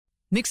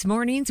Mixed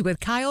Mornings with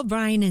Kyle,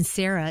 Brian, and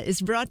Sarah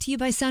is brought to you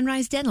by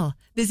Sunrise Dental.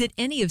 Visit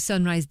any of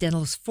Sunrise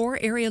Dental's 4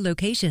 area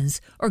locations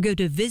or go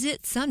to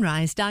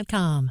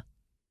visitsunrise.com.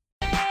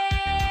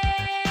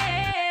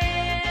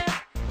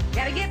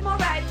 Gotta get more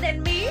right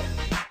than me.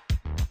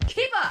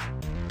 Keep up.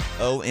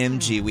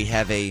 OMG, we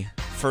have a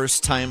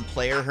first-time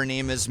player. Her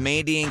name is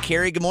Mandy and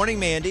Carrie. Good morning,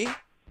 Mandy.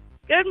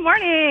 Good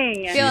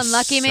morning. Feeling She's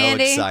lucky,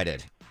 Mandy? So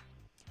excited.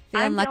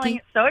 Feeling lucky?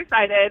 Feeling so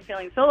excited,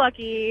 feeling so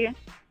lucky.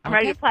 I'm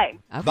ready to play.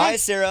 Okay. Bye,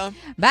 Sarah.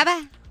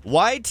 Bye-bye.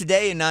 Why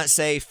today and not,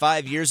 say,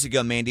 5 years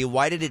ago, Mandy?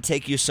 Why did it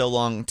take you so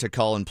long to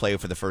call and play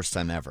for the first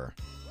time ever?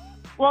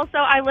 Well, so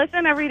I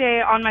listen every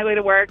day on my way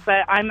to work,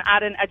 but I'm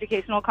at an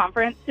educational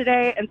conference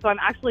today, and so I'm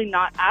actually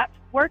not at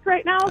work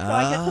right now, so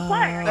I get to play.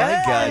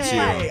 I got you.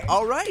 Hey,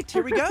 all right,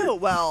 here we go.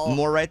 Well,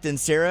 More right than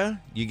Sarah?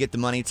 You get the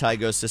money. Tie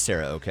goes to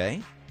Sarah,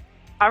 okay?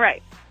 All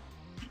right.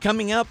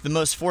 Coming up, the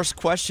most forced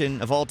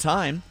question of all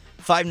time.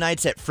 Five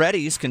Nights at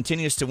Freddy's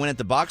continues to win at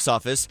the box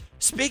office.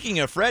 Speaking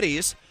of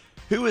Freddy's,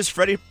 who is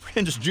Freddie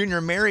Prinze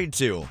Jr. married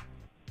to?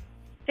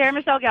 Sarah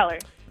Michelle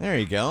Gellar. There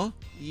you go.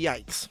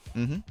 yikes.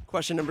 Mm-hmm.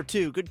 Question number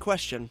 2. Good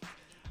question.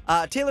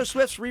 Taylor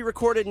Swift's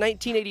re-recorded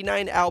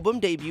 1989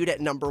 album debuted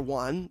at number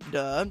 1.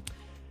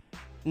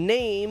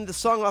 Name the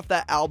song off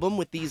that album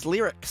with these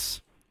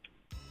lyrics.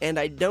 And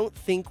I don't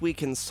think we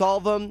can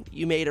solve them.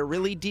 You made a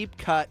really deep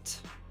cut.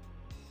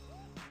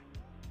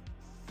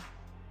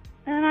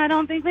 And I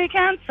don't think we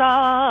can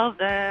solve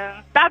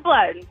them. Bad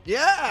Blood.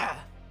 Yeah.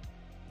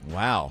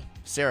 Wow.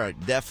 Sarah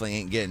definitely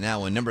ain't getting that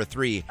one. Number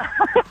 3.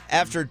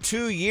 After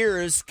 2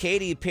 years,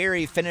 Katy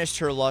Perry finished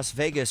her Las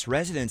Vegas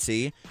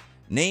residency.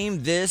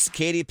 Name this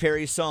Katy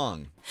Perry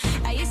song.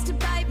 I used to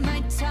bite my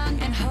tongue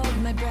and hold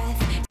my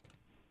breath.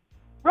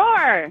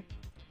 Roar.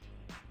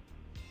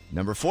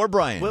 Number 4,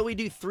 Brian. Will we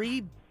do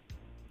 3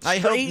 I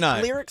hope straight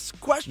not. lyrics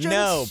questions?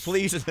 No,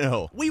 please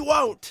no. We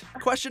won't.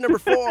 Question number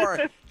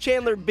 4.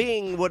 Chandler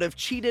Bing would have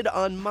cheated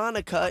on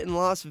Monica in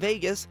Las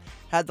Vegas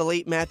had the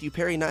late Matthew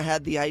Perry not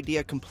had the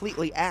idea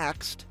completely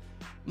axed.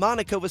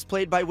 Monica was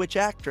played by which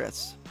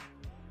actress?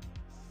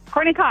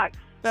 Courtney Cox.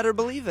 Better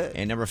believe it.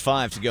 And number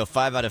 5, to go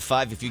 5 out of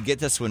 5. If you get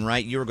this one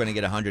right, you're going to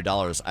get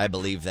 $100. I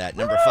believe that.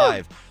 Number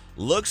 5.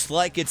 Looks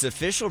like it's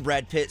official.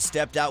 Brad Pitt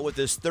stepped out with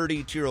his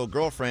 32-year-old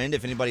girlfriend.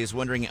 If anybody's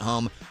wondering at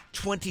home,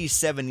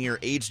 27-year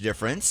age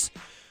difference.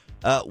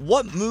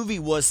 What movie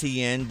was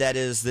he in that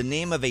is the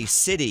name of a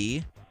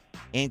city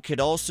and could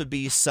also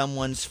be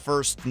someone's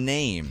first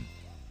name?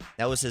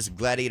 That was his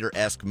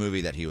Gladiator-esque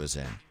movie that he was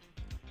in.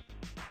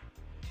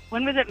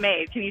 When was it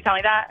made? Can you tell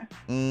me that?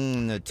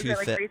 The Is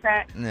it like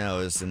recent? No,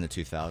 it was in the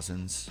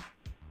 2000s.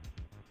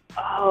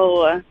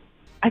 Oh,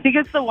 I think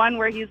it's the one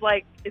where he's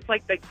like, it's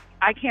like the,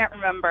 I can't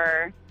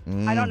remember.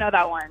 I don't know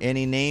that one.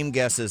 Any name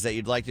guesses that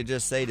you'd like to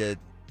just say to take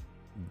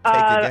a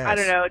guess? I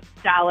don't know.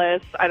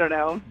 Dallas. I don't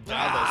know.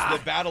 Dallas,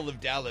 the Battle of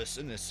Dallas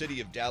in the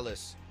city of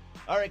Dallas.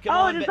 All right, come Oh,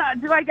 on.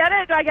 do I get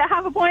it? Do I get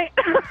half a point?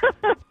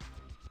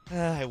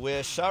 I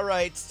wish. All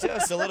right,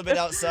 just a little bit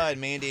outside,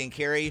 Mandy and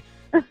Carrie.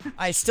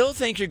 I still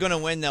think you're going to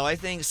win, though. I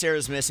think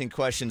Sarah's missing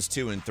questions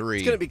 2 and 3.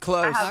 It's going to be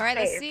close. All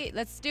right,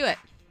 let's do it.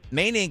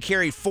 Mandy and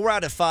Carrie, 4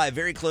 out of 5.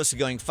 Very close to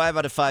going 5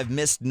 out of 5.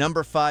 Missed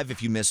number 5.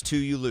 If you miss 2,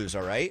 you lose,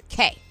 all right?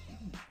 Okay.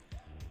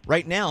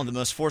 Right now, the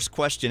most forced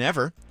question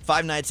ever.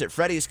 Five Nights at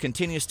Freddy's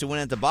continues to win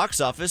at the box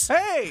office.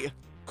 Hey!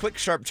 Quick,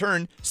 sharp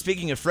turn.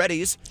 Speaking of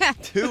Freddy's,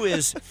 who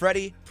is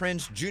Freddie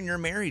Prinze Jr.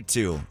 married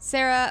to?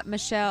 Sarah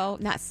Michelle,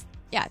 no.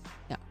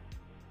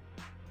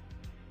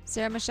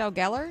 Sarah Michelle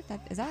Gellar?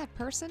 Is that a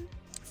person?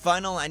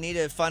 I need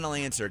a final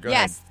answer. Go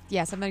ahead.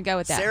 Yes, I'm going to go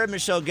with that. Sarah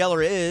Michelle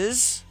Gellar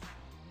is...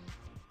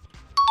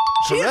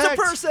 She is a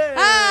correct. person!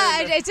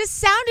 It just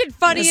sounded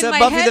funny It's in a my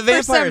Buffy head the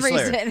Vampire for some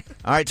Slayer. reason.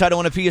 All right, Title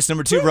 1 apiece.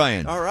 Number 2,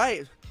 Brian. All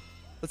right.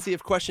 Let's see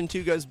if question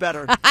 2 goes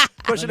better.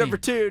 Question number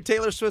 2.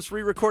 Taylor Swift's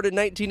re-recorded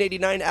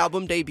 1989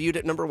 album debuted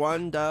at number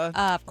 1.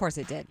 Of course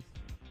it did.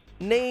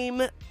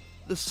 Name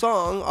the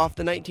song off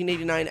the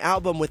 1989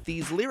 album with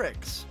these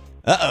lyrics.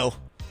 Uh-oh.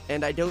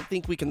 And I don't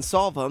think we can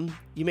solve them.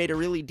 You made a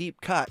really deep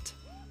cut.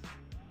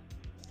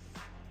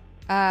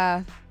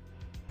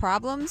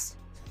 Problems?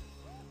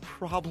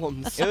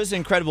 Problems. It was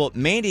incredible.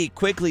 Mandy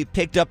quickly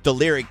picked up the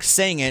lyrics,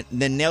 sang it,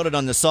 and then nailed it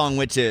on the song,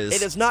 which is...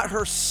 It is not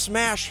her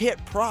smash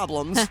hit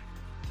Problems.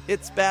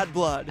 It's Bad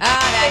Blood.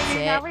 That's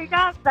Now it. we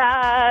got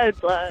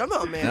Bad Blood. Come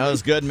on, man. That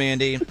was good,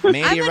 Mandy.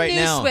 Mandy I'm a right new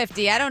now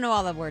Swiftie. I don't know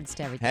all the words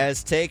to everything.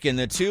 has taken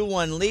the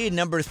 2-1 lead.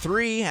 Number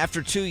 3,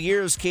 after 2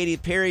 years, Katy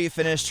Perry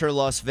finished her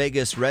Las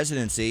Vegas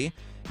residency.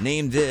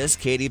 Name this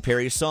Katy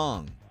Perry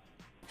song.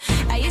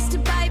 I used to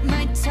bite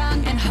my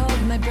tongue and hold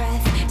my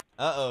breath.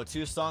 Uh-oh,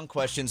 2 song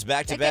questions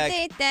back to back.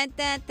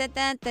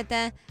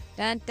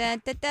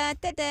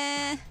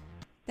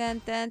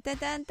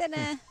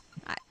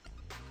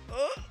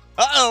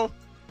 Uh-oh.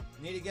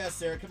 Need a guess,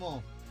 Sarah. Come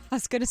on. I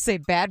was going to say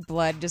Bad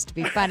Blood just to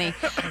be funny.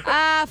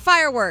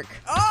 Firework.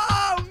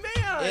 Oh,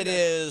 man. It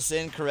is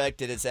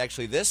incorrect. It is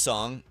actually this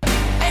song.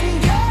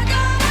 And you're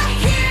gonna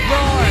hear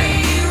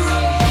me roar.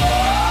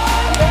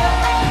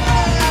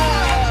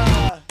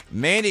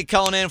 Mandy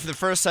calling in for the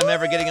first time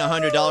ever, getting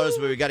 $100,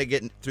 but we got to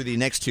get through the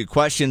next two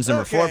questions.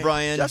 Number 4,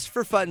 Brian. Just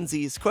for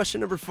funsies.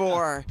 Question number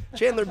 4.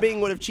 Chandler Bing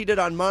would have cheated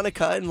on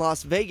Monica in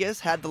Las Vegas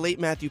had the late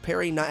Matthew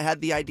Perry not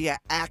had the idea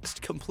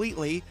axed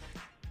completely.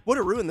 Would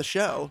have ruined the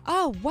show.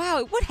 Oh, wow.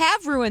 It would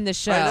have ruined the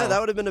show. I know, that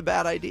would have been a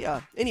bad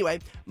idea. Anyway,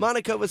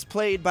 Monica was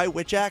played by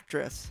which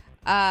actress?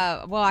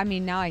 Well, I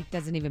mean, now it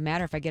doesn't even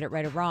matter if I get it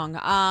right or wrong.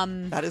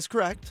 That is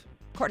correct.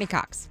 Courtney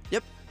Cox.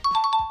 Yep.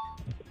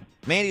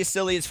 Mandy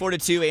still leads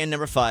 4-2, and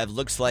number 5.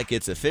 Looks like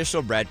it's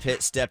official. Brad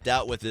Pitt stepped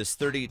out with his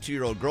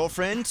 32-year-old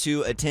girlfriend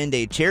to attend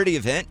a charity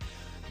event.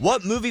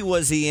 What movie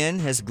was he in?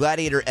 His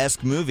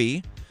gladiator-esque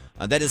movie.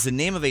 That is the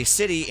name of a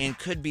city and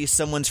could be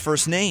someone's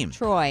first name.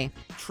 Troy.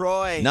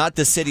 Not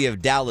the city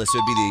of Dallas. It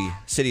would be the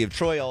city of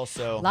Troy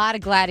also. A lot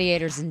of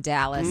gladiators in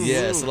Dallas.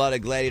 Yes, a lot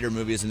of gladiator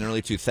movies in the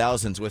early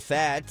 2000s. With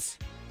that,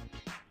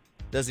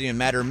 doesn't even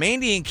matter.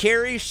 Mandy and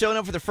Carrie showing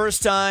up for the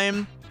first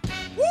time.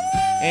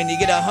 And you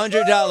get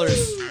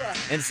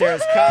 $100 in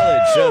Sarah's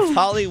College of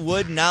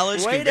Hollywood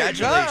Knowledge. Way to go.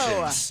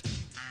 Congratulations.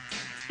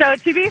 So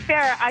to be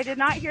fair, I did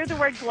not hear the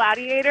word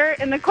gladiator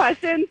in the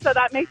question, so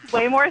that makes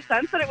way more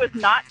sense that it was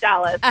not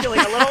Dallas. Feeling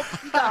a little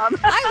dumb.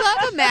 I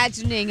love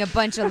imagining a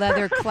bunch of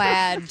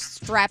leather-clad,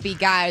 strappy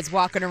guys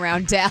walking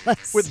around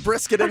Dallas. With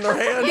brisket in their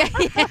hand. Yeah.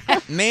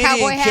 Mandy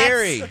Cowboy and hats.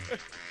 Carrie,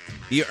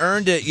 you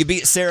earned it. You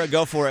beat Sarah.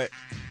 Go for it.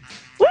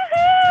 Woohoo!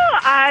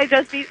 I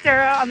just beat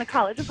Sarah on the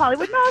College of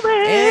Hollywood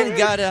Knowledge. And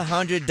got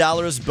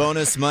 $100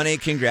 bonus money.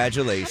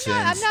 Congratulations.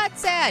 I'm not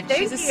sad.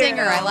 Thank She's a you.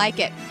 singer. I like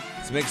it.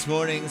 It's Mixed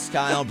Mornings.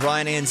 Kyle,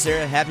 Brian, and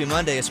Sarah. Happy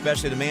Monday,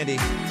 especially to Mandy.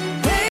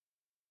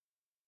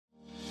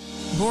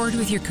 Bored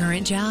with your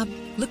current job?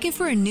 Looking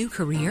for a new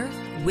career?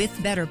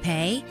 With better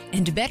pay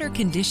and better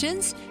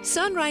conditions?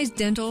 Sunrise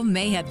Dental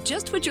may have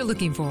just what you're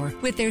looking for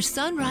with their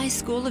Sunrise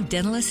School of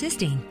Dental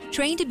Assisting.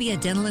 Trained to be a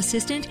dental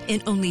assistant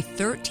in only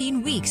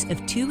 13 weeks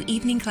of 2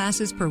 evening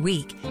classes per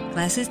week.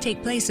 Classes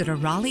take place at a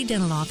Raleigh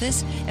dental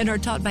office and are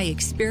taught by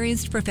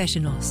experienced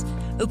professionals.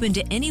 Open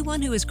to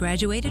anyone who has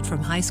graduated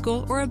from high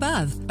school or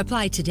above.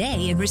 Apply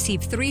today and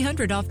receive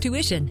 $300 off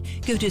tuition.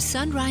 Go to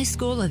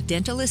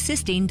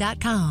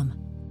sunriseschoolofdentalassisting.com.